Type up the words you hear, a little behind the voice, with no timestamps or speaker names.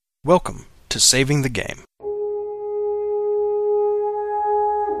Welcome to Saving the Game.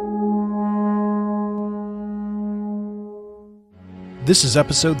 This is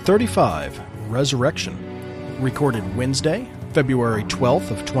episode 35, Resurrection, recorded Wednesday, February 12th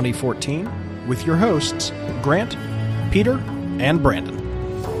of 2014, with your hosts, Grant, Peter, and Brandon.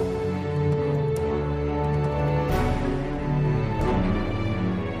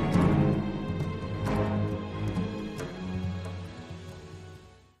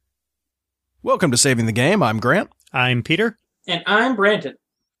 Welcome to Saving the Game. I'm Grant. I'm Peter. And I'm Brandon.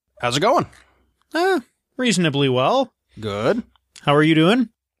 How's it going? Reasonably well. Good. How are you doing?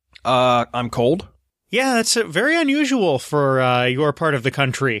 I'm cold. Yeah, that's very unusual for your part of the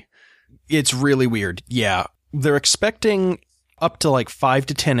country. It's really weird. Yeah. They're expecting up to like 5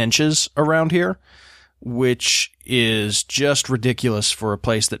 to 10 inches around here, which is just ridiculous for a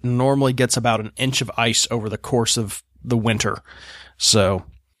place that normally gets about an inch of ice over the course of the winter. So...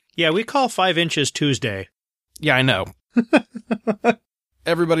 yeah, we call 5 inches Tuesday. Yeah, I know.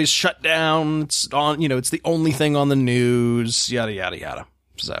 Everybody's shut down. It's on, it's the only thing on the news, yada, yada, yada.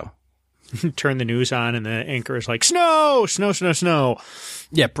 So. Turn the news on and the anchor is like, snow, snow, snow, snow.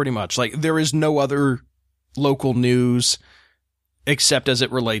 Yeah, pretty much. Like, there is no other local news except as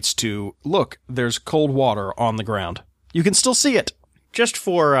it relates to, look, there's cold water on the ground. You can still see it. Just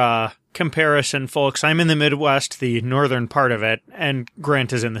for comparison, folks, I'm in the Midwest, the northern part of it, and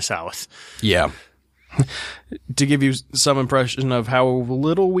Grant is in the South. Yeah. To give you some impression of how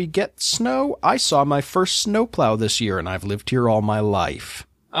little we get snow, I saw my first snowplow this year, and I've lived here all my life.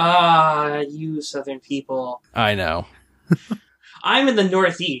 You southern people. I know. I'm in the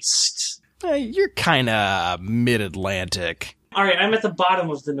Northeast. You're kind of mid-Atlantic. All right, I'm at the bottom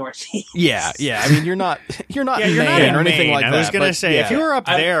of the Northeast. Yeah. I mean, you're not You're in not Maine in or anything Maine. like that. I was going to say, yeah. if you were up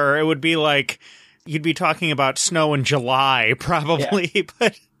there, it would be like, you'd be talking about snow in July, probably,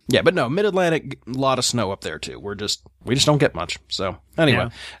 Yeah. But no, mid-Atlantic, a lot of snow up there too. We just don't get much. So anyway, Yeah.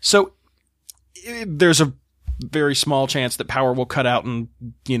 So there's a very small chance that power will cut out, and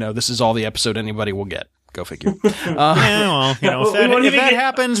this is all the episode anybody will get. Go figure. Yeah, well, if that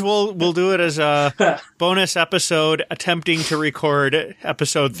happens, we'll do it as a bonus episode, attempting to record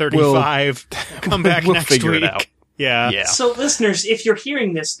episode 35. Come back we'll next figure week. it out. Yeah. So, listeners, if you're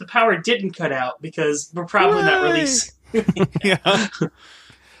hearing this, the power didn't cut out because we're probably not releasing. Yeah.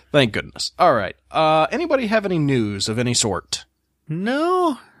 Thank goodness. All right. Anybody have any news of any sort?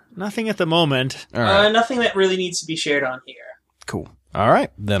 No, nothing at the moment. All right. Nothing that really needs to be shared on here. Cool. All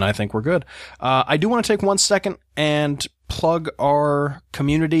right. Then I think we're good. I do want to take 1 second and plug our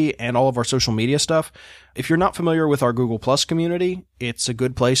community and all of our social media stuff. If you're not familiar with our Google Plus community, it's a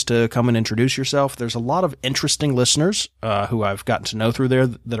good place to come and introduce yourself. There's a lot of interesting listeners who I've gotten to know through there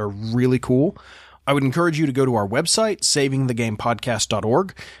that are really cool. I would encourage you to go to our website,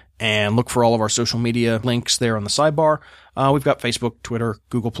 savingthegamepodcast.org, and look for all of our social media links there on the sidebar. We've got Facebook, Twitter,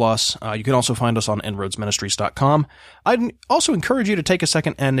 Google+. You can also find us on inroadsministries.com. I'd also encourage you to take a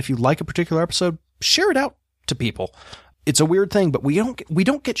second, and if you like a particular episode, share it out to people. It's a weird thing, but we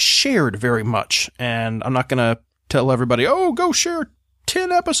don't get shared very much, and I'm not going to tell everybody, oh, go share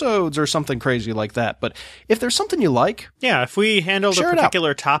 10 episodes or something crazy like that. But if there's something you like... yeah, if we handled a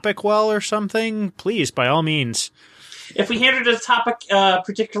particular topic well or something, please, by all means. If we handled a topic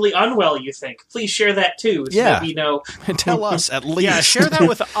particularly unwell, you think, please share that too. So that we know. Tell us at least. Yeah, share that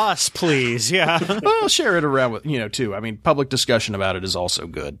with us, please. Yeah. Well, share it around with, too. I mean, public discussion about it is also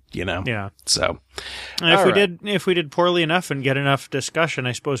good, Yeah. So. And if we did poorly enough and get enough discussion,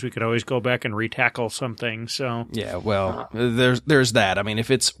 I suppose we could always go back and retackle something, so. Yeah, well, there's that. I mean,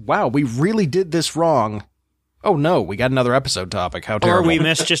 if it's, wow, we really did this wrong. Oh, no, we got another episode topic. How terrible. Or we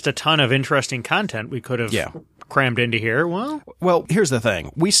missed just a ton of interesting content we could have crammed into here. Well, here's the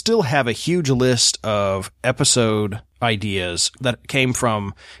thing. We still have a huge list of episode ideas that came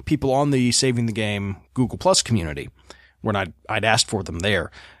from people on the Saving the Game Google Plus community when I'd asked for them there.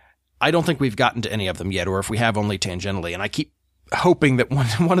 I don't think we've gotten to any of them yet, or if we have, only tangentially. And I keep hoping that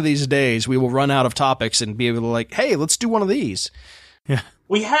one of these days we will run out of topics and be able to like, hey, let's do one of these. Yeah.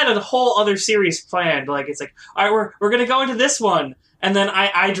 We had a whole other series planned. Like, it's like, all right, we're going to go into this one. And then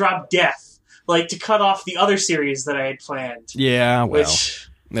I dropped Death, like, to cut off the other series that I had planned. Yeah, well,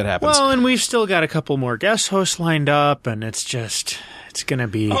 it happens. Well, and we've still got a couple more guest hosts lined up, and it's going to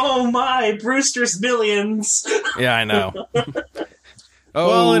be... oh my, Brewster's Millions! Yeah, I know.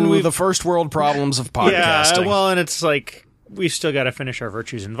 And the first world problems of podcasting. Yeah, well, and it's like... we've still got to finish our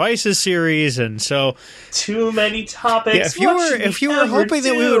Virtues and Vices series, and so... too many topics. Yeah, if you were hoping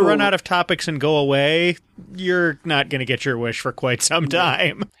that we would run out of topics and go away, you're not going to get your wish for quite some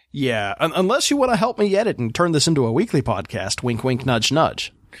time. Yeah, unless you want to help me edit and turn this into a weekly podcast. Wink, wink, nudge,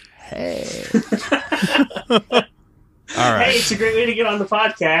 nudge. Hey. All right. Hey, it's a great way to get on the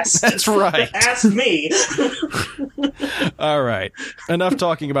podcast. That's right. Ask me. All right. Enough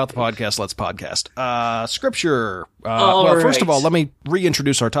talking about the podcast. Let's podcast. Scripture. First of all, let me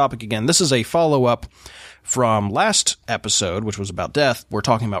reintroduce our topic again. This is a follow-up from last episode, which was about death. We're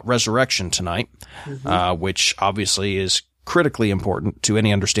talking about resurrection tonight, which obviously is critically important to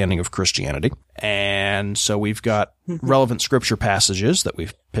any understanding of Christianity. And so we've got relevant scripture passages that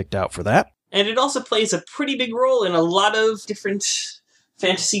we've picked out for that. And it also plays a pretty big role in a lot of different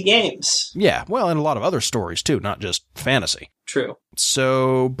fantasy games. Yeah, well, and a lot of other stories, too, not just fantasy. True.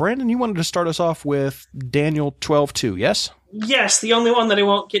 So, Brandon, you wanted to start us off with Daniel 12:2, yes? Yes, the only one that I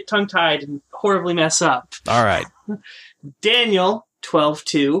won't get tongue-tied and horribly mess up. All right. Daniel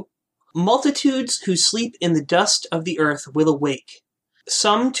 12:2. Multitudes who sleep in the dust of the earth will awake,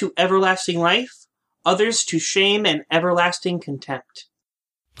 some to everlasting life, others to shame and everlasting contempt.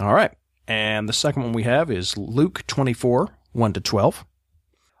 All right. And the second one we have is Luke 24:1-12.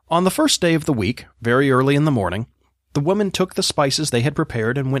 On the first day of the week, very early in the morning, the women took the spices they had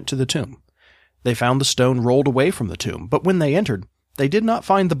prepared and went to the tomb. They found the stone rolled away from the tomb, but when they entered, they did not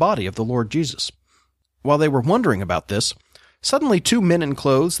find the body of the Lord Jesus. While they were wondering about this, suddenly 2 men in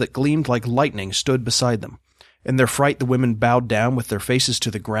clothes that gleamed like lightning stood beside them. In their fright, the women bowed down with their faces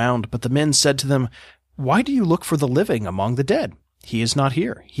to the ground, but the men said to them, "Why do you look for the living among the dead? He is not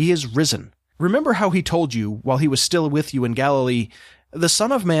here. He is risen. Remember how he told you, while he was still with you in Galilee, the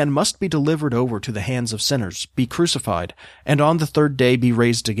Son of Man must be delivered over to the hands of sinners, be crucified, and on the third day be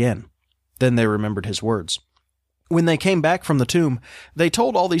raised again." Then they remembered his words. When they came back from the tomb, they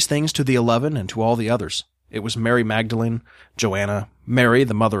told all these things to the 11 and to all the others. It was Mary Magdalene, Joanna, Mary,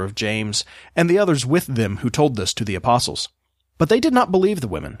 the mother of James, and the others with them who told this to the apostles. But they did not believe the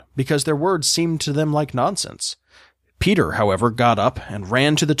women, because their words seemed to them like nonsense. Peter, however, got up and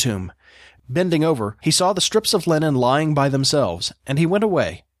ran to the tomb. Bending over, he saw the strips of linen lying by themselves, and he went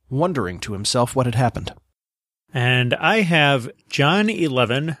away, wondering to himself what had happened. And I have John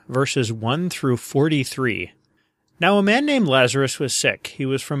 11, verses 1-43. Now a man named Lazarus was sick. He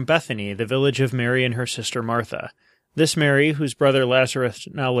was from Bethany, the village of Mary and her sister Martha. This Mary, whose brother Lazarus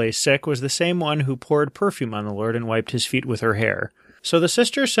now lay sick, was the same one who poured perfume on the Lord and wiped his feet with her hair. So the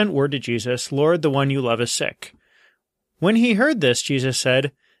sisters sent word to Jesus, "Lord, the one you love is sick." When he heard this, Jesus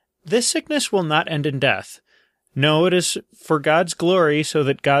said, "This sickness will not end in death. No, it is for God's glory, so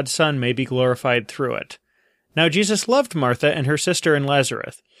that God's Son may be glorified through it." Now Jesus loved Martha and her sister and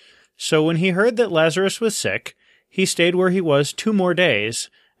Lazarus. So when he heard that Lazarus was sick, he stayed where he was 2 more days,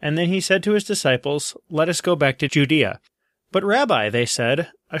 and then he said to his disciples, "Let us go back to Judea." "But Rabbi," they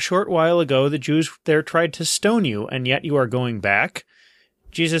said, "a short while ago the Jews there tried to stone you, and yet you are going back?"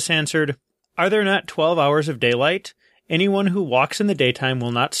 Jesus answered, "Are there not 12 hours of daylight? Anyone who walks in the daytime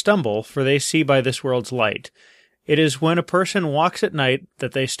will not stumble, for they see by this world's light. It is when a person walks at night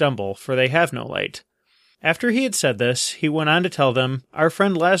that they stumble, for they have no light." After he had said this, he went on to tell them, "Our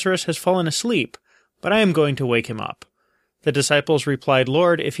friend Lazarus has fallen asleep, but I am going to wake him up." The disciples replied,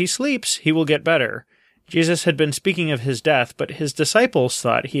 "Lord, if he sleeps, he will get better." Jesus had been speaking of his death, but his disciples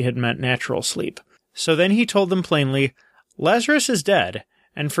thought he had meant natural sleep. So then he told them plainly, "Lazarus is dead,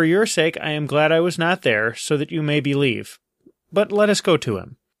 and for your sake I am glad I was not there, so that you may believe. But let us go to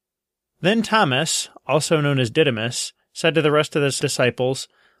him." Then Thomas, also known as Didymus, said to the rest of the disciples,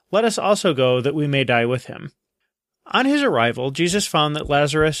 "Let us also go, that we may die with him." On his arrival, Jesus found that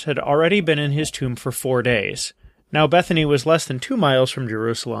Lazarus had already been in his tomb for 4 days. Now Bethany was less than 2 miles from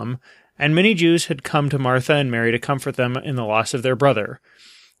Jerusalem, and many Jews had come to Martha and Mary to comfort them in the loss of their brother.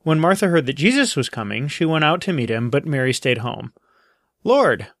 When Martha heard that Jesus was coming, she went out to meet him, but Mary stayed home.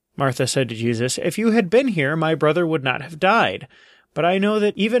 "Lord," Martha said to Jesus, "if you had been here, my brother would not have died. But I know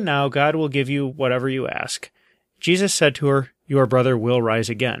that even now God will give you whatever you ask." Jesus said to her, "Your brother will rise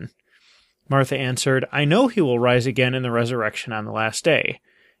again." Martha answered, "I know he will rise again in the resurrection on the last day."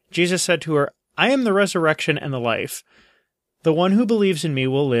 Jesus said to her, "I am the resurrection and the life. The one who believes in me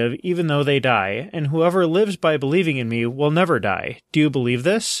will live even though they die, and whoever lives by believing in me will never die. Do you believe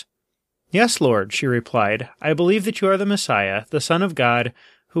this?" "Yes, Lord," she replied. "I believe that you are the Messiah, the Son of God,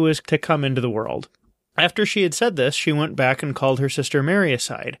 who is to come into the world." After she had said this, she went back and called her sister Mary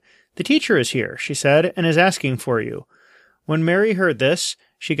aside. "The teacher is here," she said, "and is asking for you." When Mary heard this,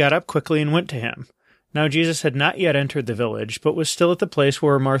 she got up quickly and went to him. Now Jesus had not yet entered the village, but was still at the place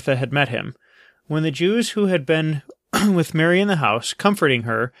where Martha had met him. When the Jews who had been with Mary in the house, comforting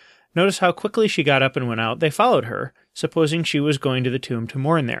her, noticed how quickly she got up and went out, they followed her, supposing she was going to the tomb to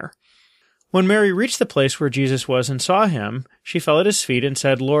mourn there. When Mary reached the place where Jesus was and saw him, she fell at his feet and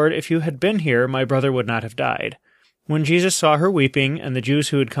said, "Lord, if you had been here, my brother would not have died." When Jesus saw her weeping, and the Jews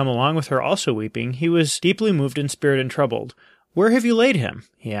who had come along with her also weeping, he was deeply moved in spirit and troubled. "Where have you laid him?"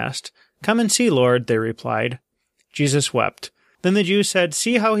 he asked. "Come and see, Lord," they replied. Jesus wept. Then the Jews said,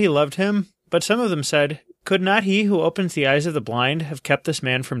 "See how he loved him?" But some of them said, "Could not he who opens the eyes of the blind have kept this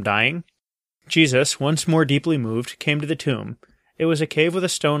man from dying?" Jesus, once more deeply moved, came to the tomb. It was a cave with a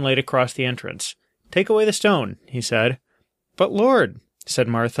stone laid across the entrance. "Take away the stone," he said. "But Lord," said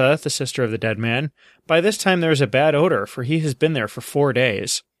Martha, the sister of the dead man, "by this time there is a bad odor, for he has been there for 4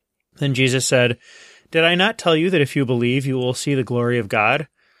 days." Then Jesus said, "Did I not tell you that if you believe, you will see the glory of God?"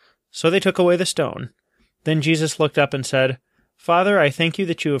 So they took away the stone. Then Jesus looked up and said, "Father, I thank you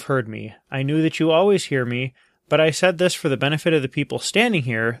that you have heard me. I knew that you always hear me, but I said this for the benefit of the people standing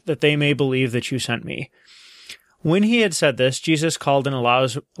here, that they may believe that you sent me." When he had said this, Jesus called in a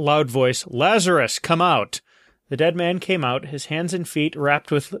loud voice, "Lazarus, come out!" The dead man came out, his hands and feet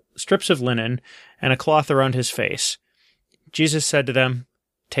wrapped with strips of linen, and a cloth around his face. Jesus said to them,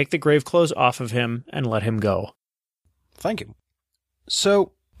 "Take the grave clothes off of him, and let him go." Thank you.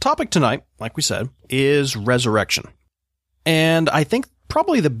 So, topic tonight, like we said, is resurrection. And I think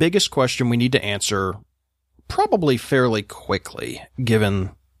probably the biggest question we need to answer probably fairly quickly,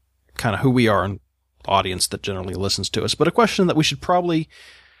 given kind of who we are and audience that generally listens to us, but a question that we should probably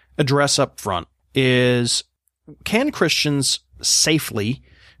address up front is, can Christians safely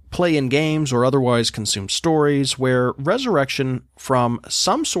play in games or otherwise consume stories where resurrection from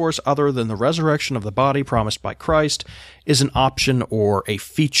some source other than the resurrection of the body promised by Christ is an option or a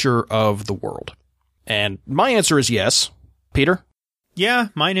feature of the world? And my answer is yes. Peter? Yeah,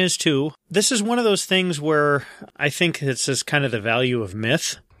 mine is too. This is one of those things where I think this is kind of the value of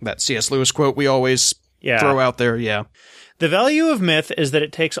myth. That C.S. Lewis quote we always throw out there, yeah. The value of myth is that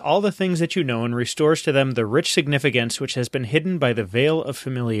it takes all the things that you know and restores to them the rich significance which has been hidden by the veil of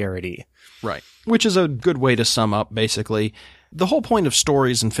familiarity. Right. Which is a good way to sum up, basically. The whole point of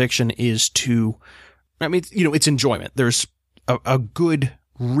stories and fiction is to, it's enjoyment. There's a good,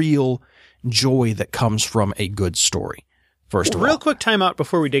 real joy that comes from a good story. First of all. Real quick time out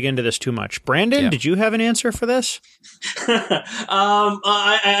before we dig into this too much. Brandon, Did you have an answer for this?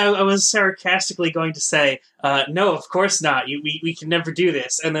 I was sarcastically going to say, no, of course not. We can never do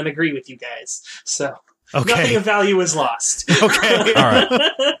this, and then agree with you guys. So nothing of value is lost. Okay. All right.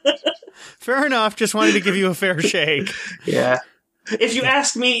 Fair enough. Just wanted to give you a fair shake. Yeah. If you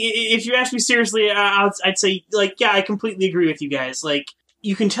ask me seriously, I'd say, I completely agree with you guys.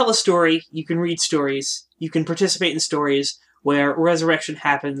 You can tell a story, you can read stories, you can participate in stories where resurrection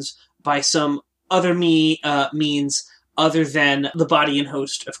happens by some other means other than the body and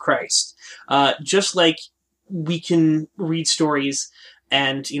host of Christ. Just like we can read stories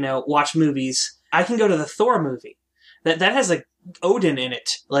and, watch movies. I can go to the Thor movie. That has Odin in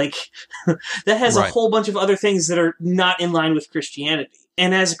it. That has a whole bunch of other things that are not in line with Christianity.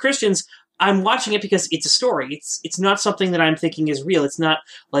 And as Christians, I'm watching it because it's a story. It's not something that I'm thinking is real. It's not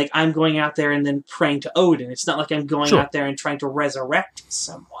like I'm going out there and then praying to Odin. It's not like I'm going out there and trying to resurrect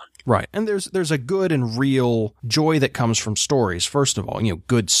someone. Right. And there's a good and real joy that comes from stories, first of all,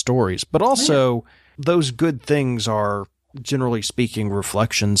 good stories. But also, those good things are, generally speaking,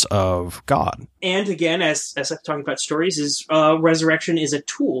 reflections of God. And again, as I'm talking about stories, is resurrection is a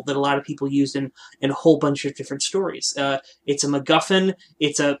tool that a lot of people use in a whole bunch of different stories. It's a MacGuffin.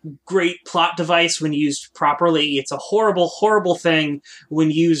 It's a great plot device when used properly. It's a horrible, horrible thing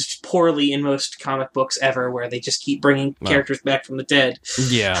when used poorly in most comic books ever, where they just keep bringing characters back from the dead.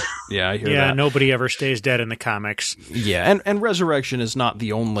 Yeah, I hear that. Yeah, nobody ever stays dead in the comics. Yeah, and resurrection is not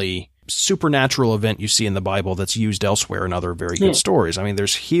the only supernatural event you see in the Bible that's used elsewhere in other very good stories.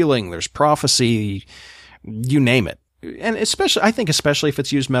 There's healing, there's prophecy, you name it. And especially if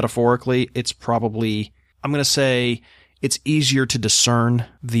it's used metaphorically, it's probably, I'm going to say, it's easier to discern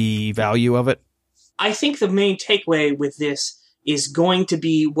the value of it. I think the main takeaway with this is going to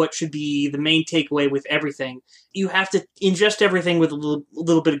be what should be the main takeaway with everything. You have to ingest everything with a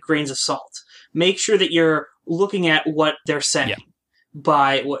little bit of grains of salt. Make sure that you're looking at what they're saying. Yeah.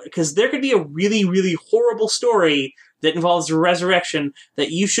 Because there could be a really, really horrible story that involves a resurrection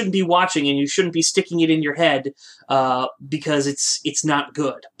that you shouldn't be watching and you shouldn't be sticking it in your head because it's not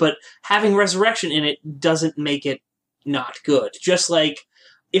good. But having resurrection in it doesn't make it not good. Just like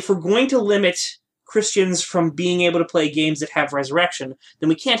if we're going to limit Christians from being able to play games that have resurrection, then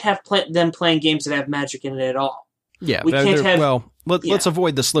we can't have them playing games that have magic in it at all. Yeah, let's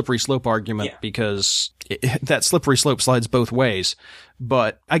avoid the slippery slope argument because that slippery slope slides both ways.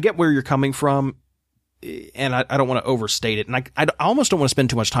 But I get where you're coming from, and I don't want to overstate it. And I almost don't want to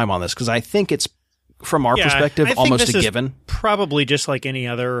spend too much time on this because I think it's, from our perspective, almost a given. Probably just like any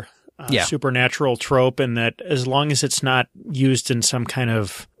other supernatural trope, and that as long as it's not used in some kind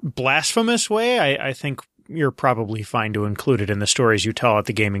of blasphemous way, I think you're probably fine to include it in the stories you tell at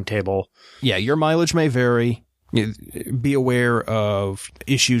the gaming table. Yeah, your mileage may vary. Be aware of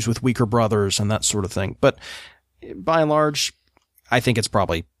issues with weaker brothers and that sort of thing. But by and large, I think it's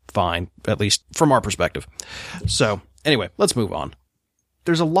probably fine, at least from our perspective. So anyway, let's move on.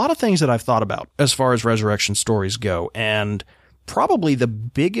 There's a lot of things that I've thought about as far as resurrection stories go, and probably the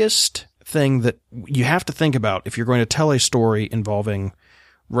biggest thing that you have to think about if you're going to tell a story involving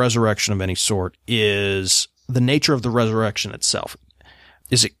resurrection of any sort is the nature of the resurrection itself.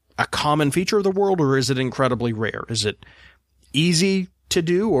 Is it a common feature of the world, or is it incredibly rare? Is it easy to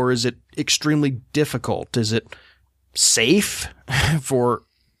do, or is it extremely difficult? Is it safe for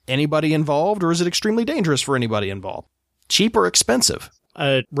anybody involved, or is it extremely dangerous for anybody involved? Cheap or expensive?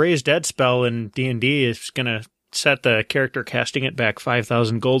 A raise dead spell in D&D is going to set the character casting it back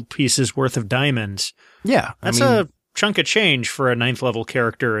 5,000 gold pieces worth of diamonds. Yeah. That's a chunk of change for a 9th level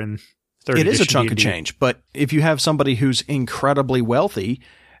character in 3rd edition. It is a chunk D&D. of change, but if you have somebody who's incredibly wealthy,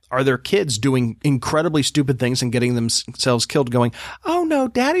 are their kids doing incredibly stupid things and getting themselves killed going, oh no,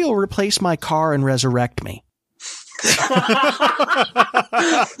 daddy will replace my car and resurrect me?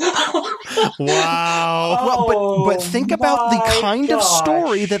 Wow. Well, but think about the kind of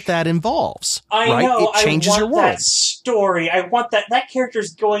story that involves. I right? know. It changes your world. That story. I want that. That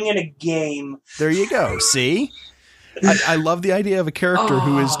character's going in a game. There you go. See? I love the idea of a character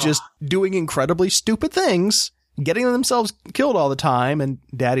who is just doing incredibly stupid things, getting themselves killed all the time, and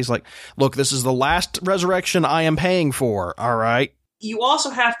daddy's like, look, this is the last resurrection I am paying for, all right? You also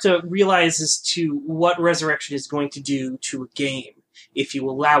have to realize as to what resurrection is going to do to a game if you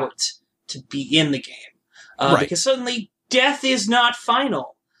allow it to be in the game. Right. Because suddenly, death is not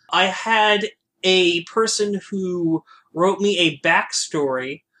final. I had a person who wrote me a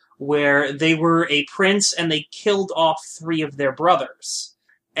backstory where they were a prince and they killed off 3 of their brothers.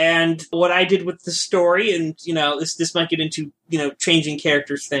 And what I did with the story, and, this might get into, changing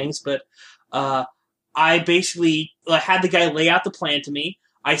characters things, but, I basically had the guy lay out the plan to me.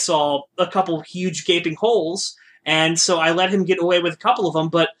 I saw a couple huge gaping holes, and so I let him get away with a couple of them,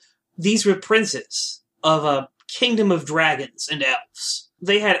 but these were princes of a kingdom of dragons and elves.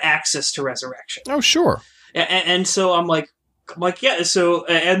 They had access to resurrection. Oh, sure. And so I'm like, yeah, so,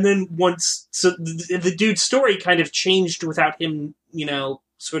 and then the dude's story kind of changed without him,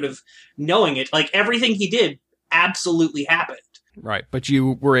 sort of knowing it. Like, everything he did absolutely happened. Right, but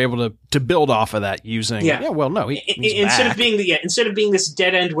you were able to build off of that using he's instead of being this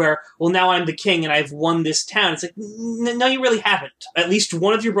dead end where, well, now I'm the king and I've won this town. It's like, no, you really haven't. At least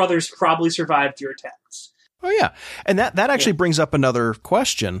one of your brothers probably survived your attacks. Oh yeah, and that actually brings up another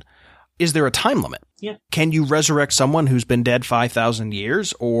question: is there a time limit? Yeah, can you resurrect someone who's been dead 5,000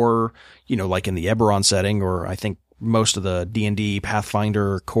 years, or like in the Eberron setting, or I think most of the D&D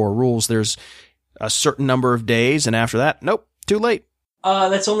Pathfinder core rules, there's a certain number of days, and after that, nope. Too late.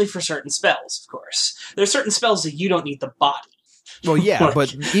 That's only for certain spells, of course. There's certain spells that you don't need the body. Well, yeah,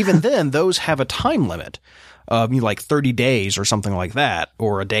 but even then, those have a time limit of like 30 days or something like that,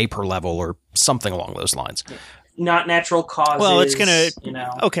 or a day per level or something along those lines. Not natural causes. Well, it's going to,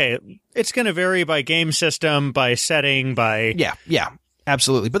 okay, it's going to vary by game system, by setting, by... Yeah,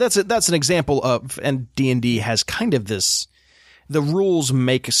 absolutely. But that's an example of, and D&D has kind of this, the rules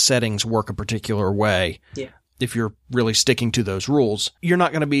make settings work a particular way. Yeah. If you're really sticking to those rules, you're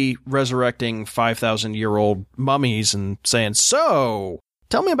not going to be resurrecting 5,000-year-old mummies and saying, so,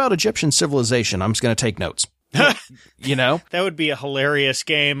 tell me about Egyptian civilization. I'm just going to take notes. That would be a hilarious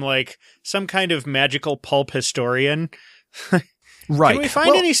game, like some kind of magical pulp historian. Right. Can we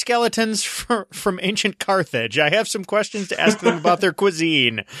find any skeletons from ancient Carthage? I have some questions to ask them about their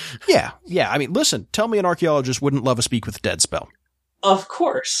cuisine. Yeah. I mean, listen, tell me an archaeologist wouldn't love a speak with dead spell. Of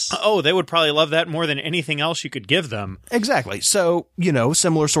course. Oh, they would probably love that more than anything else you could give them. Exactly. So,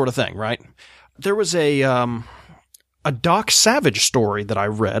 similar sort of thing, right? There was a Doc Savage story that I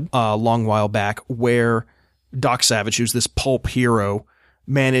read a long while back where Doc Savage, who's this pulp hero,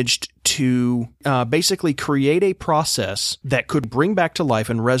 managed to basically create a process that could bring back to life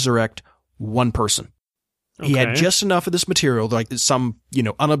and resurrect one person. Okay. He had just enough of this material, like some,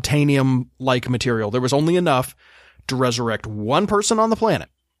 unobtainium-like material. There was only enough to resurrect one person on the planet.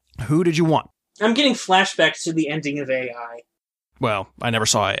 Who did you want? I'm getting flashbacks to the ending of AI. Well, I never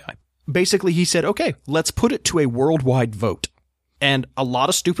saw AI. Basically, he said, okay, let's put it to a worldwide vote. And a lot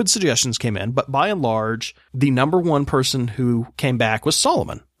of stupid suggestions came in, but by and large, the number one person who came back was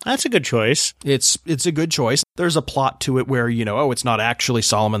Solomon. That's a good choice. It's a good choice. There's a plot to it where, it's not actually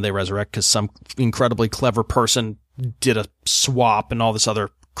Solomon they resurrect because some incredibly clever person did a swap and all this other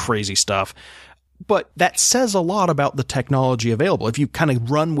crazy stuff. But that says a lot about the technology available. If you kind of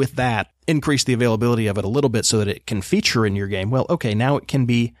run with that, increase the availability of it a little bit so that it can feature in your game, well, okay, now it can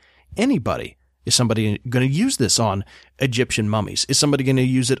be anybody. Is somebody going to use this on Egyptian mummies? Is somebody going to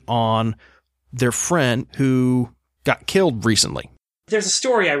use it on their friend who got killed recently? There's a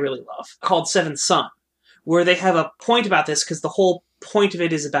story I really love called Seventh Son, where they have a point about this because the whole point of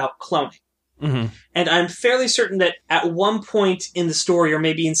it is about cloning. Mm-hmm. And I'm fairly certain that at one point in the story, or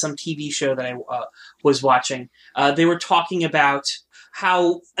maybe in some TV show that I was watching, they were talking about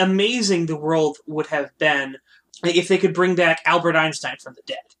how amazing the world would have been if they could bring back Albert Einstein from the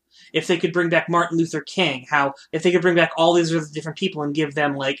dead. If they could bring back Martin Luther King, if they could bring back all these other different people and give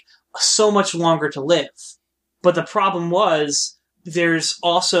them like so much longer to live. But the problem was there's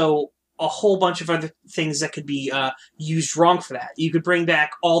also a whole bunch of other things that could be used wrong for that. You could bring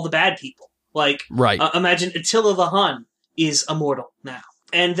back all the bad people. Like, right. Imagine Attila the Hun is immortal now.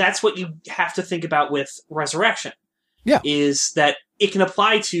 And that's what you have to think about with resurrection. Yeah. Is that it can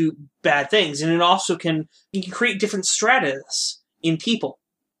apply to bad things, and it also can create different stratas in people.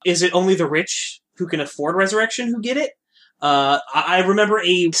 Is it only the rich who can afford resurrection who get it? I remember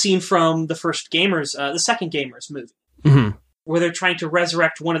a scene from the second Gamers movie, mm-hmm. where they're trying to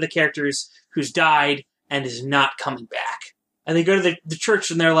resurrect one of the characters who's died and is not coming back. And they go to the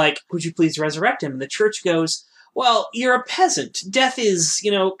church and they're like, would you please resurrect him? And the church goes, well, you're a peasant. Death is,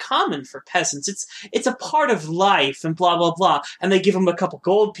 common for peasants. It's a part of life and blah, blah, blah. And they give him a couple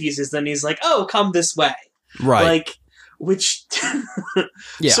gold pieces. Then he's like, oh, come this way. Right. Like, which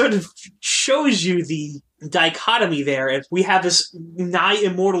sort of shows you the dichotomy there. If we have this nigh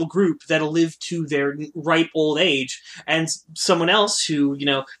immortal group that'll live to their ripe old age, and someone else who,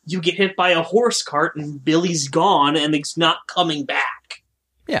 you get hit by a horse cart and Billy's gone and he's not coming back.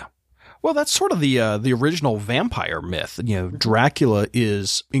 Yeah. Well, that's sort of the original vampire myth. Dracula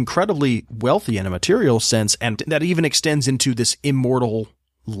is incredibly wealthy in a material sense, and that even extends into this immortal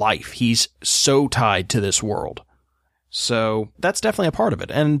life. He's so tied to this world. So that's definitely a part of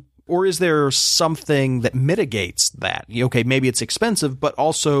it. Or is there something that mitigates that? Okay, maybe it's expensive, but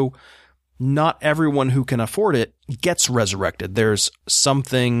also not everyone who can afford it gets resurrected. There's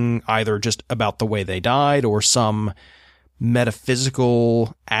something either just about the way they died or some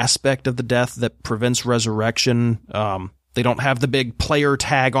metaphysical aspect of the death that prevents resurrection. They don't have the big player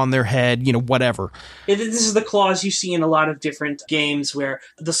tag on their head, whatever. This is the clause you see in a lot of different games where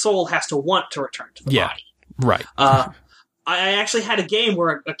the soul has to want to return to the body. Right. I actually had a game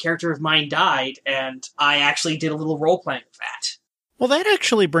where a character of mine died, and I actually did a little role-playing of that. Well, that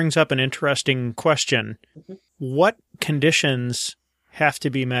actually brings up an interesting question. Mm-hmm. What conditions have to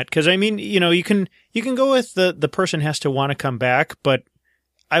be met? Because, you can go with the person has to want to come back, but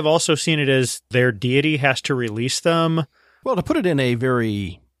I've also seen it as their deity has to release them. Well, to put it in a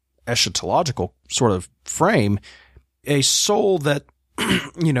very eschatological sort of frame, a soul that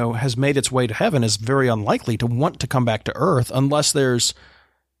has made its way to heaven is very unlikely to want to come back to earth unless there's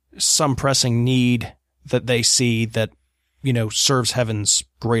some pressing need that they see that, serves heaven's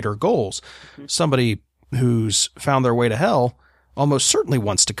greater goals. Mm-hmm. Somebody who's found their way to hell almost certainly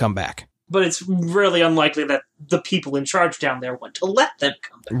wants to come back. But it's really unlikely that the people in charge down there want to let them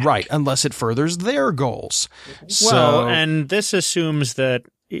come back. Right, unless it furthers their goals. Mm-hmm. Well, and this assumes that,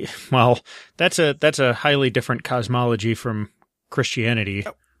 that's a highly different cosmology from Christianity,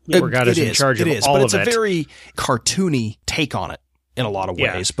 where God is in charge of all of it. But it's a very cartoony take on it in a lot of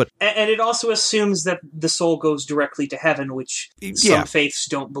ways. But and it also assumes that the soul goes directly to heaven, which some faiths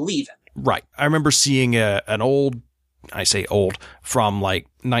don't believe in. Right. I remember seeing an old, I say old, from like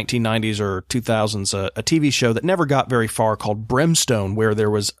 1990s or 2000s, a TV show that never got very far called Brimstone, where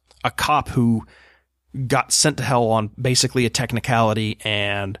there was a cop who got sent to hell on basically a technicality,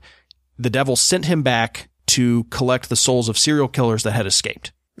 and the devil sent him back to collect the souls of serial killers that had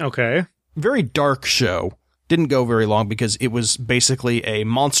escaped. Okay. Very dark show. Didn't go very long because it was basically a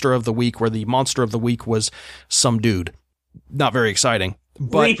monster of the week where the monster of the week was some dude. Not very exciting.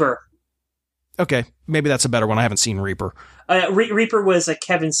 But, Reaper. Okay. Maybe that's a better one. I haven't seen Reaper. Reaper was a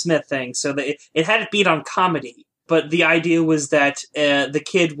Kevin Smith thing, so it had it beat on comedy. But the idea was that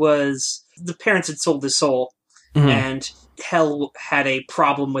the parents had sold his soul, mm-hmm. and hell had a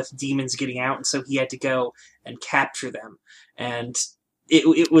problem with demons getting out, and so he had to go and capture them. And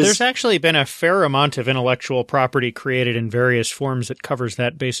it was... There's actually been a fair amount of intellectual property created in various forms that covers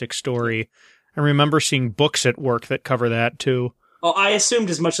that basic story. I remember seeing books at work that cover that, too. Well, I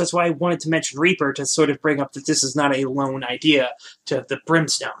assumed as much. That's why I wanted to mention Reaper, to sort of bring up that this is not a lone idea to the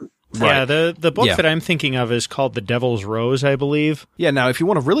Brimstone. Right. Yeah, the book that I'm thinking of is called The Devil's Rose, I believe. Yeah, now, if you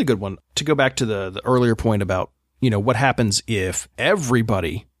want a really good one, to go back to the earlier point about what happens if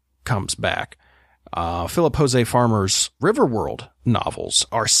everybody comes back? Philip Jose Farmer's Riverworld novels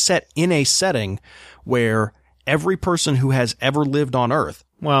are set in a setting where every person who has ever lived on Earth,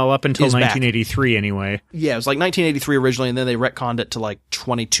 well, up until is back. 1983 anyway. Yeah, it was like 1983 originally, and then they retconned it to like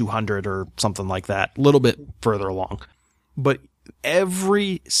 2200 or something like that, a little bit further along. But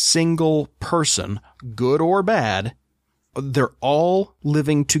every single person, good or bad, they're all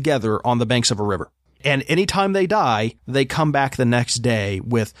living together on the banks of a river. And anytime they die, they come back the next day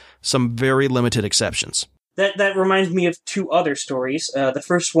with some very limited exceptions. That reminds me of two other stories. The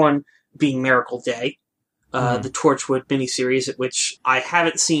first one being Miracle Day, the Torchwood miniseries, which I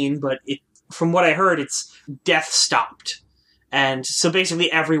haven't seen, but from what I heard, it's death stopped. And so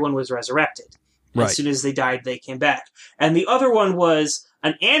basically everyone was resurrected. Right. As soon as they died, they came back. And the other one was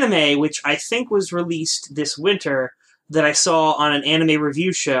an anime, which I think was released this winter, that I saw on an anime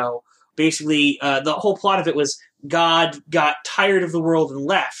review show. Basically, the whole plot of it was God got tired of the world and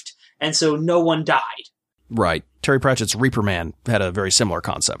left, and so no one died. Right. Terry Pratchett's Reaper Man had a very similar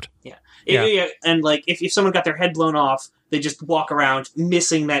concept. Yeah. And like, if someone got their head blown off, they just walk around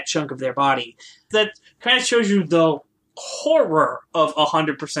missing that chunk of their body. That kind of shows you the horror of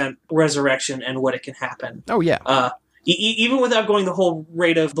 100% resurrection and what it can happen. Oh, yeah. Even without going the whole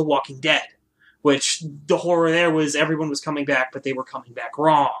rate of The Walking Dead, which the horror there was everyone was coming back, but they were coming back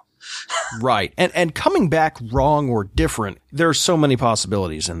wrong. Right. And coming back wrong or different, there's so many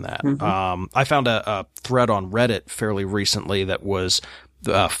possibilities in that. Mm-hmm. I found a thread on Reddit fairly recently that was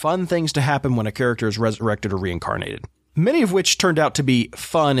fun things to happen when a character is resurrected or reincarnated. Many of which turned out to be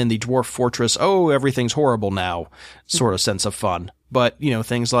fun in the Dwarf Fortress, oh, everything's horrible now sort of sense of fun. But,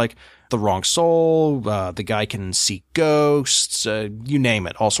 things like the wrong soul, the guy can see ghosts, you name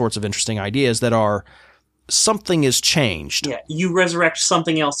it, all sorts of interesting ideas that are something is changed. Yeah, you resurrect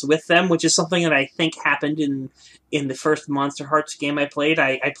something else with them, which is something that I think happened in the first Monster Hearts game I played.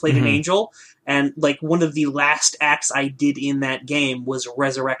 I played an angel, and like one of the last acts I did in that game was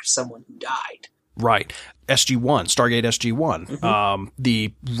resurrect someone who died. Right. SG-1, Stargate SG-1.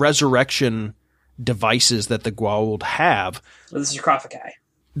 The resurrection devices that the Goa'uld have. The sarcophagi.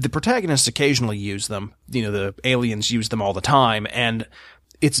 The protagonists occasionally use them. The aliens use them all the time, and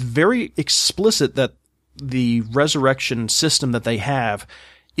it's very explicit that the resurrection system that they have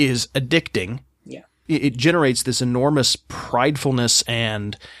is addicting. Yeah. It generates this enormous pridefulness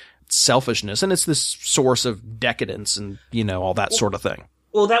and selfishness, and it's this source of decadence and, all that sort of thing.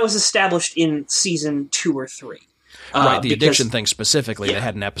 Well, that was established in season 2 or 3. Right, the addiction thing specifically, they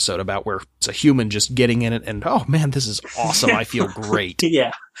had an episode about where it's a human just getting in it and, oh man, this is awesome, I feel great.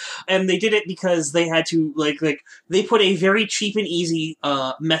 Yeah. And they did it because they had to, like they put a very cheap and easy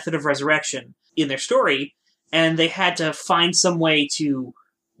method of resurrection in their story, and they had to find some way to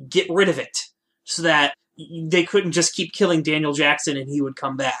get rid of it so that they couldn't just keep killing Daniel Jackson and he would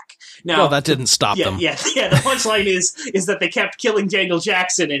come back. Now, well, that didn't stop them. Yeah. The punchline is that they kept killing Daniel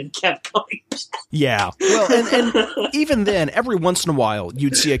Jackson and kept coming. Yeah. Well, and even then, every once in a while,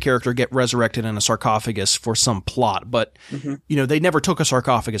 you'd see a character get resurrected in a sarcophagus for some plot, but they never took a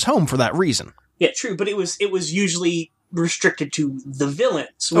sarcophagus home for that reason. Yeah, true, but it was usually restricted to the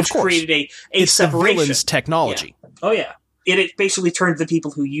villains, which created a separation. The villains' technology. Yeah. Oh yeah, it basically turned the people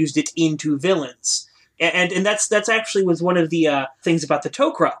who used it into villains. And that's actually was one of the things about the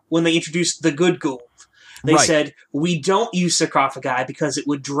Tok'ra when they introduced the good Goa'uld. They said, we don't use sarcophagi because it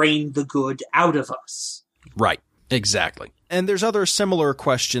would drain the good out of us. Right. Exactly. And there's other similar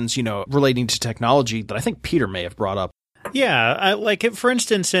questions, relating to technology that I think Peter may have brought up. Yeah, for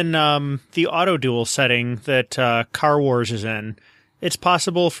instance, in the auto duel setting that Car Wars is in, it's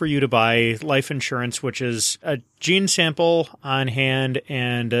possible for you to buy life insurance, which is a gene sample on hand,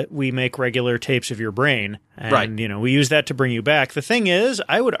 and we make regular tapes of your brain. And, we use that to bring you back. The thing is,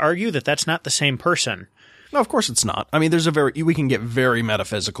 I would argue that that's not the same person. No, of course it's not. I mean, we can get very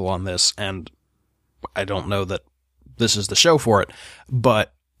metaphysical on this, and I don't know that this is the show for it,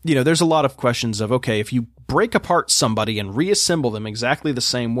 but there's a lot of questions of, okay, if you break apart somebody and reassemble them exactly the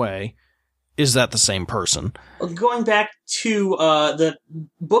same way, is that the same person? Going back to the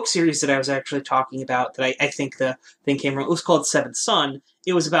book series that I was actually talking about, that I think the thing came from, it was called Seventh Son.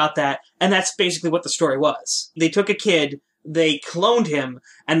 It was about that, and that's basically what the story was. They took a kid, they cloned him,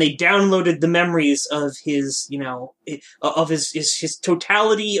 and they downloaded the memories of his, of his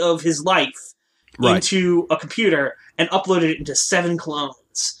totality of his life into a computer and uploaded it into 7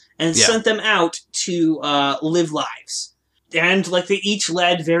 clones and sent them out to live lives. And they each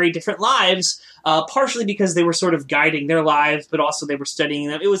led very different lives, partially because they were sort of guiding their lives, but also they were studying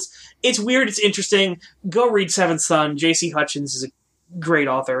them. It's weird. It's interesting. Go read Seventh Son. J.C. Hutchins is a great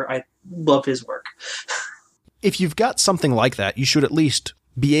author. I love his work. if you've got something like that, you should at least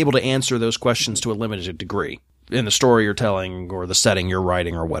be able to answer those questions to a limited degree in the story you're telling or the setting you're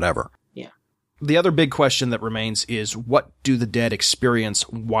writing or whatever. Yeah. The other big question that remains is, what do the dead experience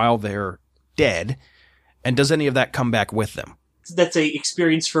while they're dead? And does any of that come back with them? That's a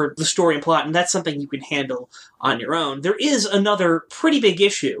experience for the story and plot, and that's something you can handle on your own. There is another pretty big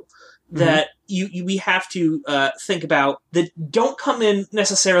issue that we have to think about that don't come in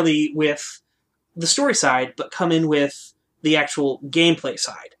necessarily with the story side, but come in with the actual gameplay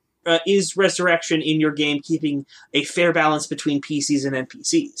side. Is Resurrection in your game keeping a fair balance between PCs and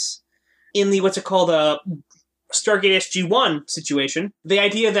NPCs? In the, what's it called, Stargate SG-1 situation, the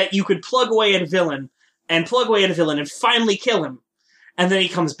idea that you could plug away at a villain and finally kill him, and then he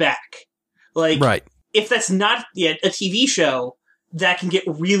comes back. Like, Right. If that's not yet a TV show, that can get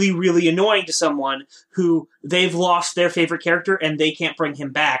really, really annoying to someone who they've lost their favorite character and they can't bring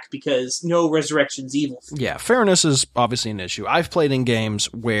him back because no, resurrection's evil. Yeah, fairness is obviously an issue. I've played in games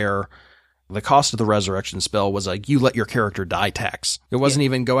where the cost of the resurrection spell was like, you let your character die tax. It wasn't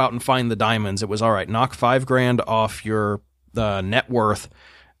even go out and find the diamonds. It was, all right, knock $5,000 off your net worth,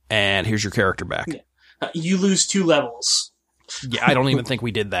 and here's your character back. Yeah. You lose 2 levels. Yeah, I don't even think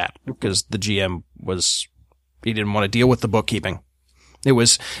we did that because the GM he didn't want to deal with the bookkeeping. It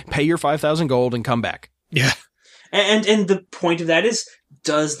was pay your 5,000 gold and come back. Yeah. And the point of that is,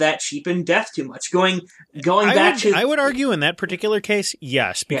 does that cheapen death too much? Going back to... I would argue in that particular case,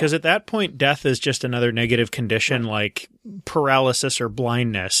 yes, because at that point, death is just another negative condition like paralysis or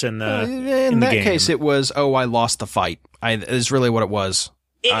blindness in the in that game. case, it was, I lost the fight. Is really what it was.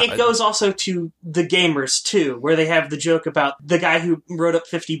 It goes also to the gamers, too, where they have the joke about the guy who wrote up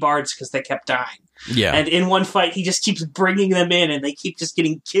 50 bards because they kept dying. Yeah. And in one fight, he just keeps bringing them in, and they keep just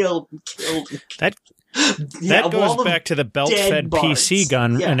getting killed and killed. That goes back to the belt-fed PC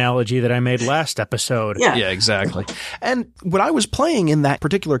gun analogy that I made last episode. Yeah, exactly. And when I was playing in that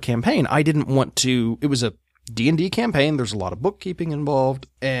particular campaign, I didn't want to... It was a D&D campaign. There's a lot of bookkeeping involved,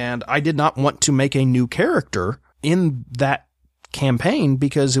 and I did not want to make a new character in that campaign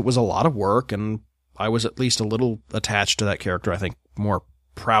because it was a lot of work, and I was at least a little attached to that character. I think more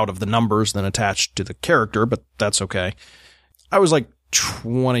proud of the numbers than attached to the character, but that's okay. I was like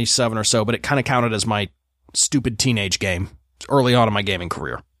 27 or so, but it kind of counted as my stupid teenage game early on in my gaming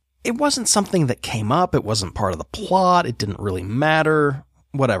career. It wasn't something that came up. It wasn't part of the plot. It didn't really matter.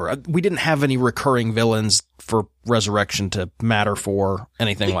 Whatever. We didn't have any recurring villains for Resurrection to matter for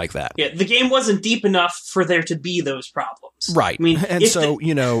anything like that. Yeah, the game wasn't deep enough for there to be those problems. Right. I mean, and so,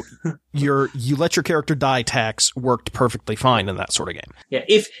 you let your character die tax worked perfectly fine in that sort of game. Yeah,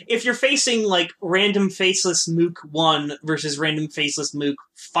 if you're facing like random faceless Mook 1 versus random faceless Mook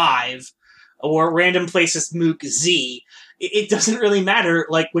 5 or random faceless Mook Z, it doesn't really matter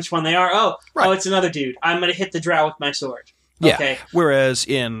like which one they are. Oh, it's another dude. I'm going to hit the drow with my sword. Yeah. Okay. Whereas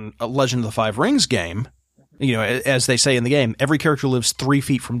in a Legend of the Five Rings game, as they say in the game, every character lives 3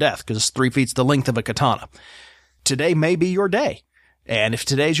 feet from death because 3 feet's the length of a katana. Today may be your day. And if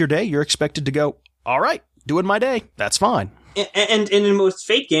today's your day, you're expected to go, all right, doing my day. That's fine. And in most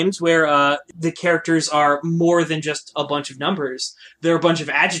Fate games where the characters are more than just a bunch of numbers, they're a bunch of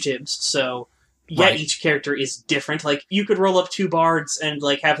adjectives. So each character is different. Like you could roll up 2 bards and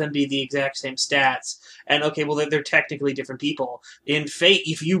like have them be the exact same stats. And okay, well, they're technically different people. In Fate,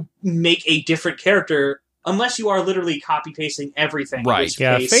 if you make a different character, unless you are literally copy-pasting everything. Right.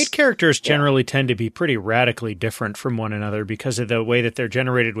 Yeah, Fate characters generally tend to be pretty radically different from one another because of the way that they're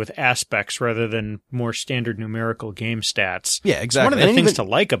generated with aspects rather than more standard numerical game stats. Yeah, exactly. It's one of the things to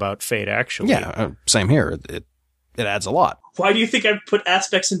like about Fate, actually. Yeah, same here. It adds a lot. Why do you think I've put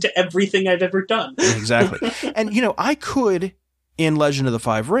aspects into everything I've ever done? Exactly. And, I could, in Legend of the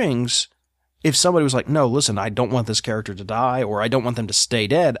Five Rings... If somebody was like, no, listen, I don't want this character to die, or I don't want them to stay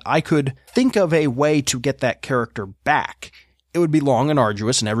dead, I could think of a way to get that character back. It would be long and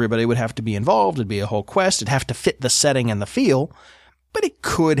arduous, and everybody would have to be involved. It'd be a whole quest. It'd have to fit the setting and the feel, but it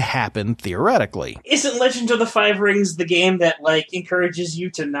could happen theoretically. Isn't Legend of the Five Rings the game that, encourages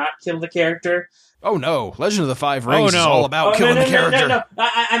you to not kill the character? Oh no, Legend of the Five Rings is all about killing the character. No.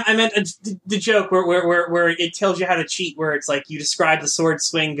 I meant the joke where it tells you how to cheat, where it's like you describe the sword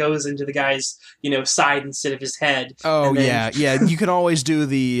swing goes into the guy's, side instead of his head. Oh, yeah. You can always do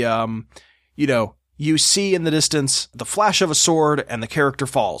the, you see in the distance the flash of a sword and the character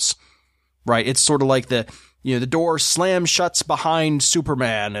falls. Right? It's sort of like the door slams shuts behind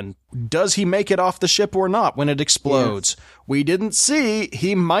Superman, and does he make it off the ship or not when it explodes? Yeah. We didn't see.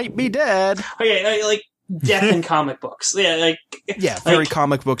 He might be dead. Okay, like death in comic books. Yeah, very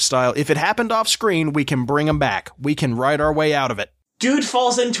comic book style. If it happened off screen, we can bring him back. We can write our way out of it. dude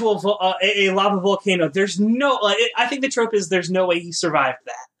falls into a lava volcano. There's no, I think the trope is there's no way he survived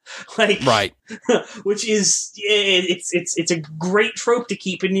that. Like, Right. which is, it's a great trope to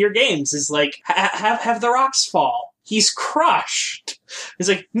keep in your games, is like, have the rocks fall. He's crushed. It's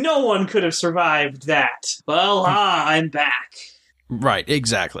like, no one could have survived that. Well, I'm back. Right,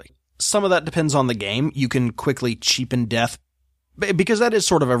 exactly. Some of that depends on the game. You can quickly cheapen death, because that is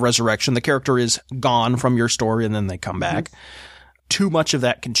sort of a resurrection. The character is gone from your story and then they come back. Too much of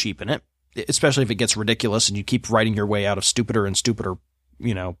that can cheapen it, especially if it gets ridiculous and you keep writing your way out of stupider and stupider,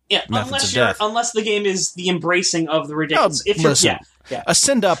 methods of death. Unless the game is the embracing of the ridiculous. Oh, listen, a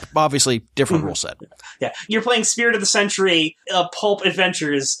send up, obviously different rule set. Yeah, you're playing Spirit of the Century, pulp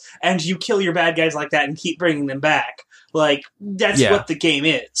adventures, and you kill your bad guys like that and keep bringing them back. Like, that's what the game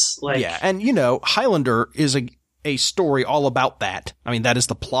is. Like, yeah, and Highlander is a story all about that. I mean, that is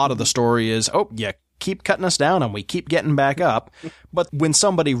the plot of the story is, keep cutting us down and we keep getting back up. But when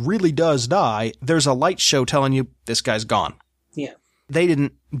somebody really does die, there's a light show telling you this guy's gone. Yeah. They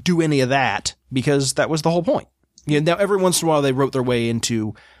didn't do any of that because that was the whole point. Now, every once in a while they wrote their way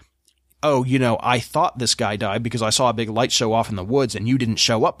into, I thought this guy died because I saw a big light show off in the woods and you didn't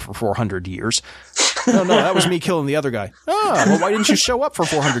show up for 400 years. No, that was me killing the other guy. Oh, well, why didn't you show up for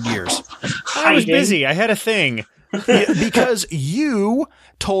 400 years? I was busy. I had a thing. Because you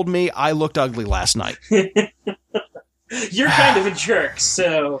told me I looked ugly last night. You're kind of a jerk,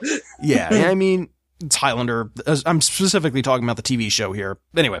 so... Yeah, I mean, it's Highlander. I'm specifically talking about the TV show here.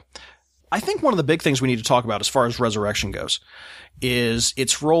 Anyway, I think one of the big things we need to talk about as far as Resurrection goes is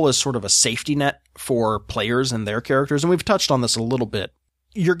its role as sort of a safety net for players and their characters, and we've touched on this a little bit.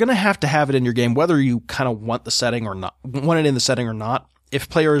 You're going to have it in your game, whether you kind of want the setting or not, want it in the setting or not. If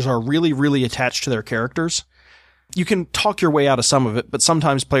players are really, really attached to their characters, you can talk your way out of some of it, but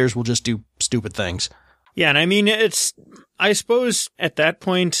sometimes players will just do stupid things. Yeah, and I mean, I suppose at that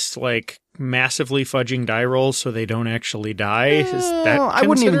point, like, massively fudging die rolls so they don't actually die. Is that I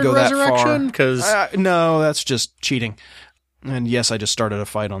wouldn't even go that far. Because no, that's just cheating. And yes, I just started a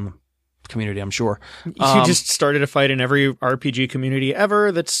fight on the community, I'm sure. You just started a fight in every RPG community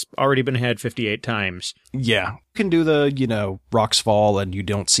ever that's already been had 58 times. Yeah. You can do the, rocks fall and you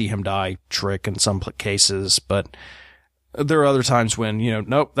don't see him die trick in some cases, but there are other times when,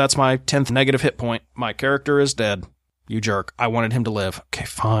 nope, that's my 10th negative hit point. My character is dead. You jerk. I wanted him to live. Okay,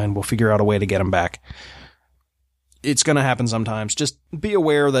 fine. We'll figure out a way to get him back. It's going to happen sometimes. Just be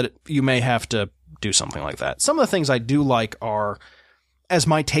aware that you may have to do something like that. Some of the things I do like are, as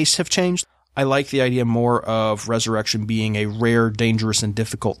my tastes have changed, I like the idea more of Resurrection being a rare, dangerous, and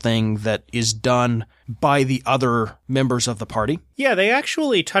difficult thing that is done by the other members of the party. Yeah, they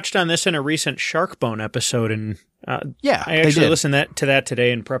actually touched on this in a recent Sharkbone episode, and I they actually did. listened to that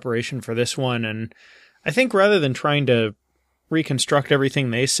today in preparation for this one, and I think rather than trying to reconstruct everything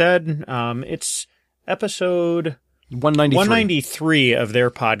they said, it's episode 193 of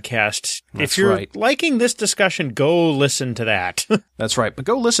their podcast. That's if you're right. liking this discussion, go listen to that. That's right. But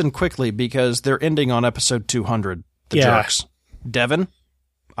go listen quickly because they're ending on episode 200. The Yeah. jerks. Devin,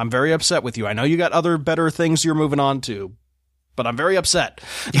 I'm very upset with you. I know you got other better things you're moving on to, but I'm very upset.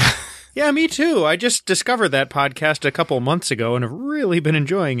 Yeah, me too. I just discovered that podcast a couple months ago and have really been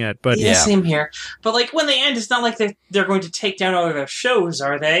enjoying it. But Yeah, same here. But like when they end, it's not like they're going to take down all their shows,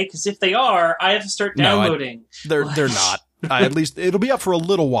 are they? Because if they are, I have to start downloading. They're not. At least it'll be up for a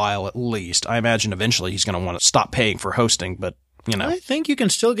little while at least. I imagine eventually he's going to want to stop paying for hosting, but I think you can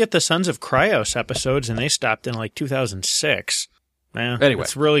still get the Sons of Kryos episodes, and they stopped in like 2006. Yeah, Anyway.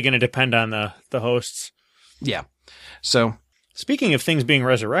 it's really going to depend on the hosts. yeah. So Speaking of things being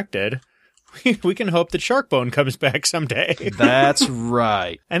resurrected, we can hope that Sharkbone comes back someday. that's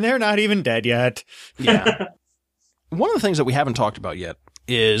right. And they're not even dead yet. Yeah. One of the things that we haven't talked about yet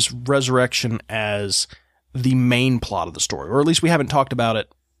is Resurrection as the main plot of the story, or at least we haven't talked about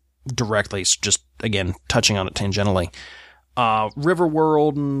it directly. It's just, again, touching on it tangentially.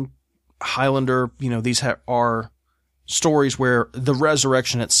 Riverworld and Highlander, these are stories where the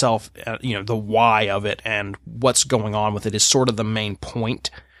resurrection itself, the why of it and what's going on with it is sort of the main point.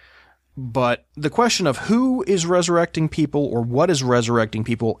 But the question of who is resurrecting people or what is resurrecting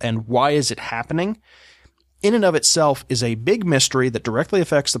people and why is it happening in and of itself is a big mystery that directly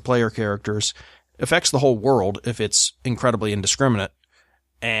affects the player characters, affects the whole world if it's incredibly indiscriminate,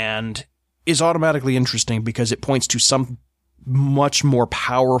 and is automatically interesting because it points to some much more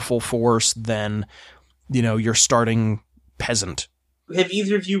powerful force than, your starting peasant. Have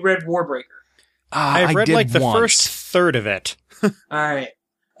either of you read Warbreaker? I've read did like the once. first third of it. All right.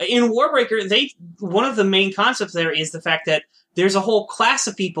 In Warbreaker, one of the main concepts there is the fact that there's a whole class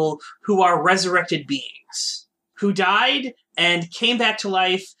of people who are resurrected beings who died and came back to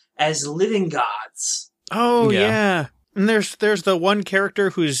life as living gods. Oh, Yeah. yeah. And there's the one character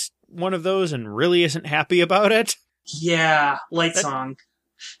who's one of those and really isn't happy about it. Yeah, Lightsong.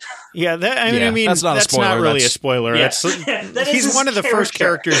 Yeah, I mean, that's not a spoiler. really That's- a spoiler. Yeah. That's That is he's his one of the first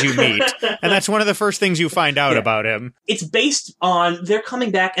character. characters you meet, and that's one of the first things you find out Yeah. about him. It's based on they're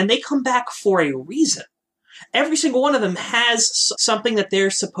coming back, and they come back for a reason. Every single one of them has something that they're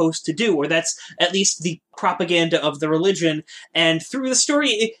supposed to do, or that's at least the propaganda of the religion. And through the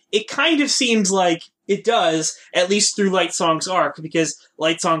story, it kind of seems like it does, at least through Lightsong's arc, because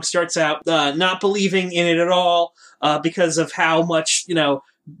Lightsong starts out not believing in it at all because of how much,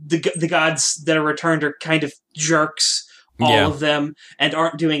 the gods that are returned are kind of jerks, all of them, and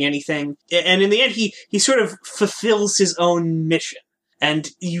aren't doing anything. And in the end, he sort of fulfills his own mission.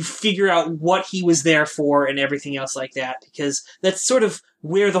 And you figure out what he was there for and everything else like that, because that's sort of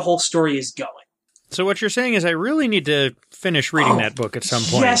where the whole story is going. So what you're saying is I really need to finish reading that book at some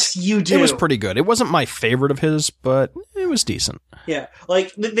point. Yes, you do. It was pretty good. It wasn't my favorite of his, but it was decent. Yeah,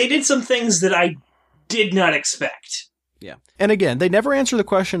 like, they did some things that I did not expect. Yeah. And again, they never answer the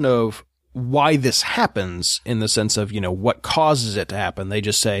question of why this happens in the sense of, what causes it to happen. They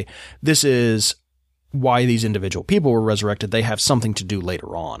just say, this is why these individual people were resurrected. They have something to do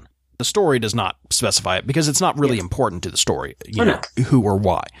later on. The story does not specify it because it's not really important to the story, who or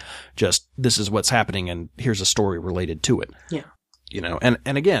why. Just, this is what's happening and here's a story related to it. Yeah.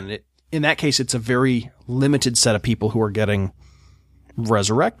 And again, in that case, it's a very limited set of people who are getting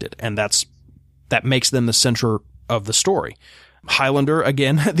resurrected. And that makes them the center of the story. Highlander,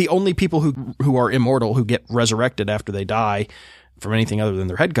 again, the only people who are immortal, who get resurrected after they die from anything other than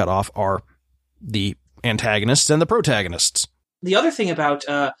their head cut off, are the antagonists and the protagonists. The other thing about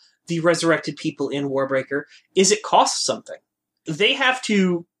the resurrected people in Warbreaker is it costs something. They have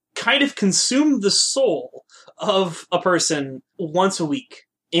to kind of consume the soul of a person once a week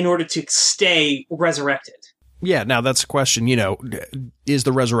in order to stay resurrected. Yeah, now that's a question, is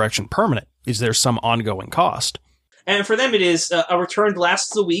the resurrection permanent? Is there some ongoing cost? And for them, it is a return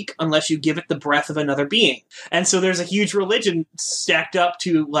lasts a week unless you give it the breath of another being. And so there's a huge religion stacked up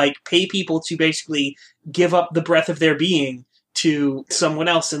to pay people to basically give up the breath of their being to someone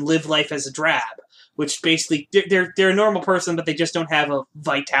else and live life as a drab. Which basically they're a normal person, but they just don't have a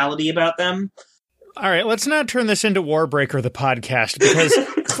vitality about them. All right, let's not turn this into Warbreaker, the podcast, because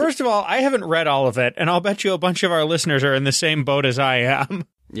first of all, I haven't read all of it, and I'll bet you a bunch of our listeners are in the same boat as I am.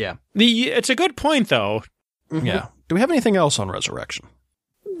 Yeah. It's a good point, though. Mm-hmm. Yeah. Do we have anything else on resurrection?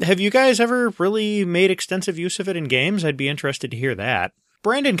 Have you guys ever really made extensive use of it in games? I'd be interested to hear that.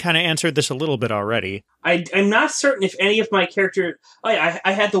 Brandon kind of answered this a little bit already. I'm not certain if any of my character... I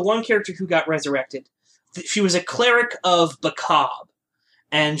had the one character who got resurrected. She was a cleric of Bakab,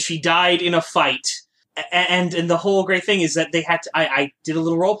 and she died in a fight. And the whole great thing is that they had to... I did a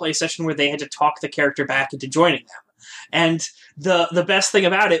little roleplay session where they had to talk the character back into joining them. And the best thing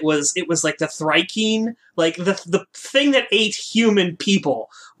about it was like the Thrykean, the thing that ate human people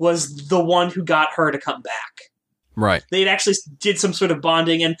was the one who got her to come back. Right. They actually did some sort of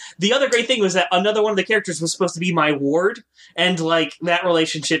bonding, and the other great thing was that another one of the characters was supposed to be my ward, and that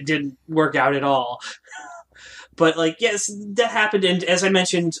relationship didn't work out at all. But yes, that happened, and as I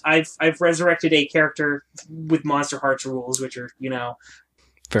mentioned, I've resurrected a character with Monster Hearts rules, which are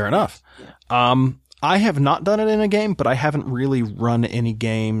Fair enough. Yeah. I have not done it in a game, but I haven't really run any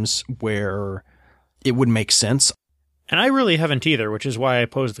games where it would make sense. And I really haven't either, which is why I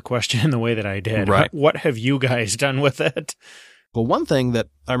posed the question in the way that I did. Right. What have you guys done with it? Well, one thing that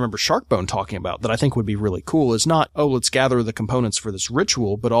I remember Sharkbone talking about that I think would be really cool is not, let's gather the components for this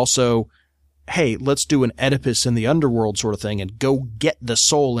ritual, but also, hey, let's do an Oedipus in the underworld sort of thing and go get the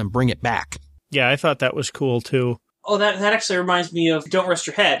soul and bring it back. Yeah, I thought that was cool, too. Oh, that actually reminds me of Don't Rest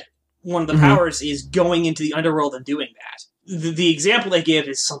Your Head. One of the powers is going into the underworld and doing that. The example they give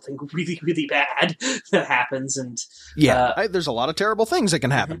is something really, really bad that happens, and there's a lot of terrible things that can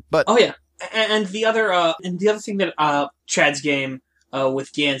happen. But oh yeah, and the other thing that Chad's game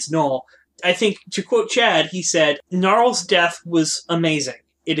with Gans Knoll, I think to quote Chad, he said, "Gnarl's death was amazing.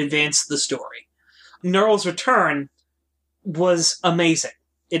 It advanced the story. Gnarl's return was amazing.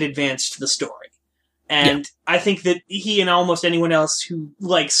 It advanced the story." And I think that he and almost anyone else who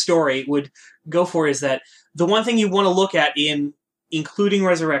likes story would go for is that the one thing you want to look at in including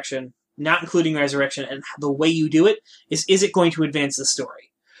resurrection, not including resurrection, and the way you do it is it going to advance the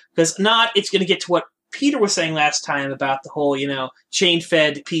story? Because it's going to get to what Peter was saying last time about the whole,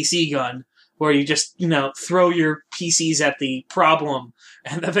 chain-fed PC gun, where you just, throw your PCs at the problem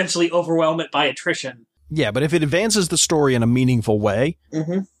and eventually overwhelm it by attrition. Yeah, but if it advances the story in a meaningful way,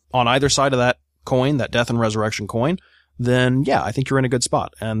 on either side of that coin, that death and resurrection coin, then yeah, I think you're in a good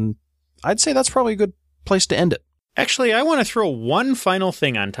spot. And I'd say that's probably a good place to end it. Actually, I want to throw one final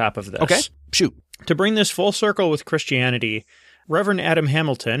thing on top of this. Okay, shoot. To bring this full circle with Christianity, Reverend Adam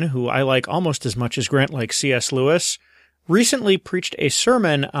Hamilton, who I like almost as much as Grant likes C.S. Lewis, recently preached a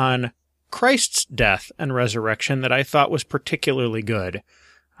sermon on Christ's death and resurrection that I thought was particularly good.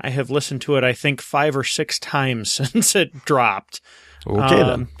 I have listened to it, I think, 5 or 6 times since it dropped. Okay,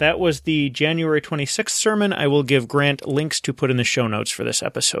 then. That was the January 26th sermon. I will give Grant links to put in the show notes for this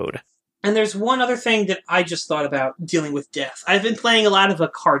episode. And there's one other thing that I just thought about dealing with death. I've been playing a lot of a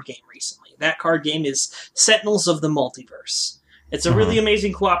card game recently. That card game is Sentinels of the Multiverse. It's a really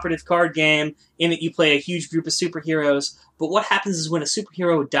amazing cooperative card game. In it, you play a huge group of superheroes. But what happens is when a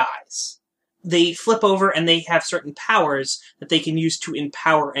superhero dies, they flip over and they have certain powers that they can use to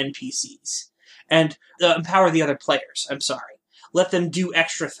empower NPCs. And empower the other players, let them do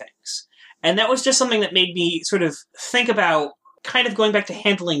extra things. And that was just something that made me sort of think about, kind of going back to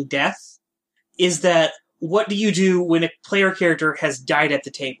handling death, is that what do you do when a player character has died at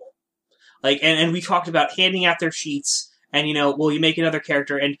the table? And we talked about handing out their sheets, and you make another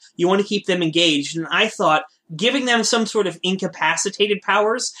character, and you want to keep them engaged. And I thought giving them some sort of incapacitated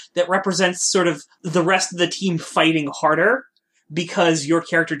powers that represents sort of the rest of the team fighting harder because your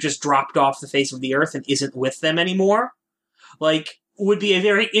character just dropped off the face of the earth and isn't with them anymore, would be a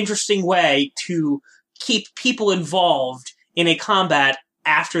very interesting way to keep people involved in a combat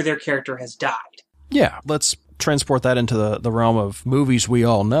after their character has died. Yeah, let's transport that into the realm of movies we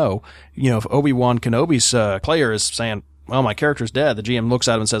all know. If Obi-Wan Kenobi's player is saying, well, my character's dead, the GM looks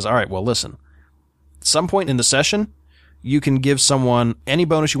at him and says, all right, well, listen. At some point in the session, you can give someone any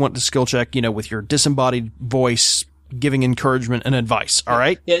bonus you want to skill check, with your disembodied voice, giving encouragement and advice, all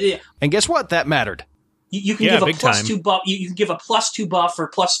right? Yeah. And guess what? That mattered. You can give a +2 buff. You can give a +2 buff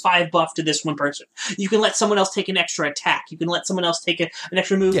or +5 buff to this one person. You can let someone else take an extra attack. You can let someone else take an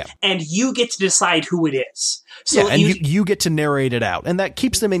extra move, and you get to decide who it is. So and you get to narrate it out, and that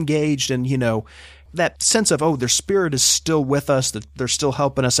keeps them engaged. And that sense of their spirit is still with us, that they're still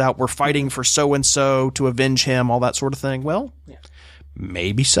helping us out. We're fighting for so and so to avenge him, all that sort of thing. Well,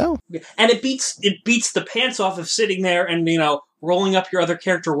 maybe so. And it beats the pants off of sitting there and rolling up your other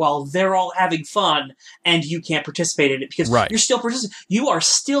character while they're all having fun and you can't participate in it because you're still participating. You are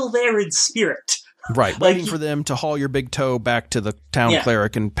still there in spirit. Right, waiting for them to haul your big toe back to the town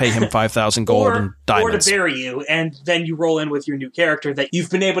cleric and pay him 5,000 gold and diamonds. Or to bury you, and then you roll in with your new character that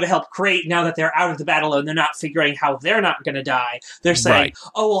you've been able to help create now that they're out of the battle and they're not figuring how they're not going to die. They're saying,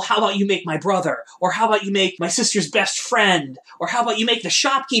 oh, well, how about you make my brother? Or how about you make my sister's best friend? Or how about you make the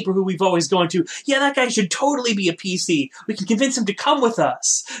shopkeeper who we've always gone to? Yeah, that guy should totally be a PC. We can convince him to come with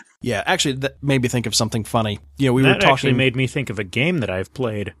us. Yeah, actually, that made me think of something funny. That actually made me think of a game that I've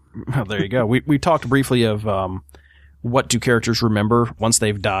played. Oh, there you go. We talked briefly of what do characters remember once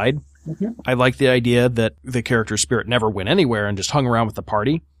they've died. Mm-hmm. I like the idea that the character's spirit never went anywhere and just hung around with the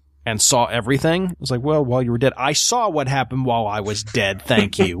party and saw everything. It's like, well, while you were dead, I saw what happened while I was dead.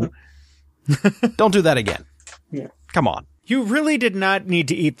 Thank you. Don't do that again. Yeah. Come on. You really did not need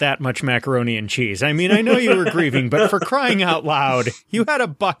to eat that much macaroni and cheese. I mean, I know you were grieving, but for crying out loud, you had a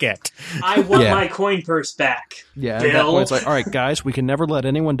bucket. I want my coin purse back. Yeah, at that point, it's like, all right, guys, we can never let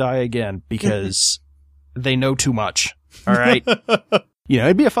anyone die again because they know too much. All right?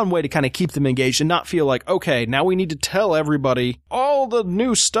 It'd be a fun way to kind of keep them engaged and not feel like, okay, now we need to tell everybody all the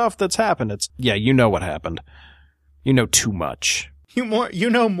new stuff that's happened. It's, you know what happened. You know too much. You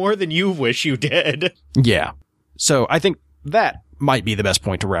know more than you wish you did. Yeah. So I think that might be the best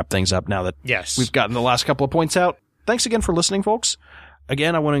point to wrap things up now that we've gotten the last couple of points out. Thanks again for listening, folks.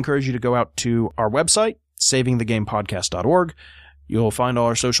 Again, I want to encourage you to go out to our website, savingthegamepodcast.org. You'll find all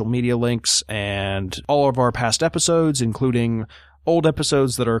our social media links and all of our past episodes, including old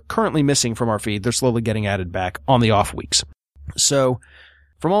episodes that are currently missing from our feed. They're slowly getting added back on the off weeks. So,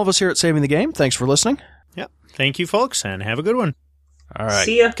 from all of us here at Saving the Game, thanks for listening. Yep. Thank you, folks, and have a good one. All right.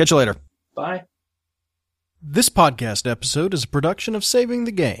 See ya. Catch you later. Bye. This podcast episode is a production of Saving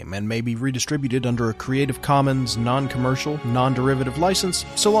the Game and may be redistributed under a Creative Commons non-commercial, non-derivative license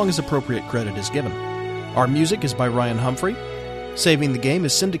so long as appropriate credit is given. Our music is by Ryan Humphrey. Saving the Game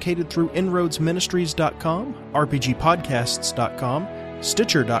is syndicated through InroadsMinistries.com, RPGPodcasts.com,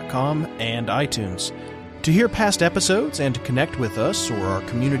 Stitcher.com, and iTunes. To hear past episodes and to connect with us or our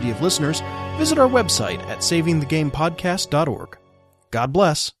community of listeners, visit our website at savingthegamepodcast.org. God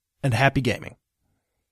bless, and happy gaming.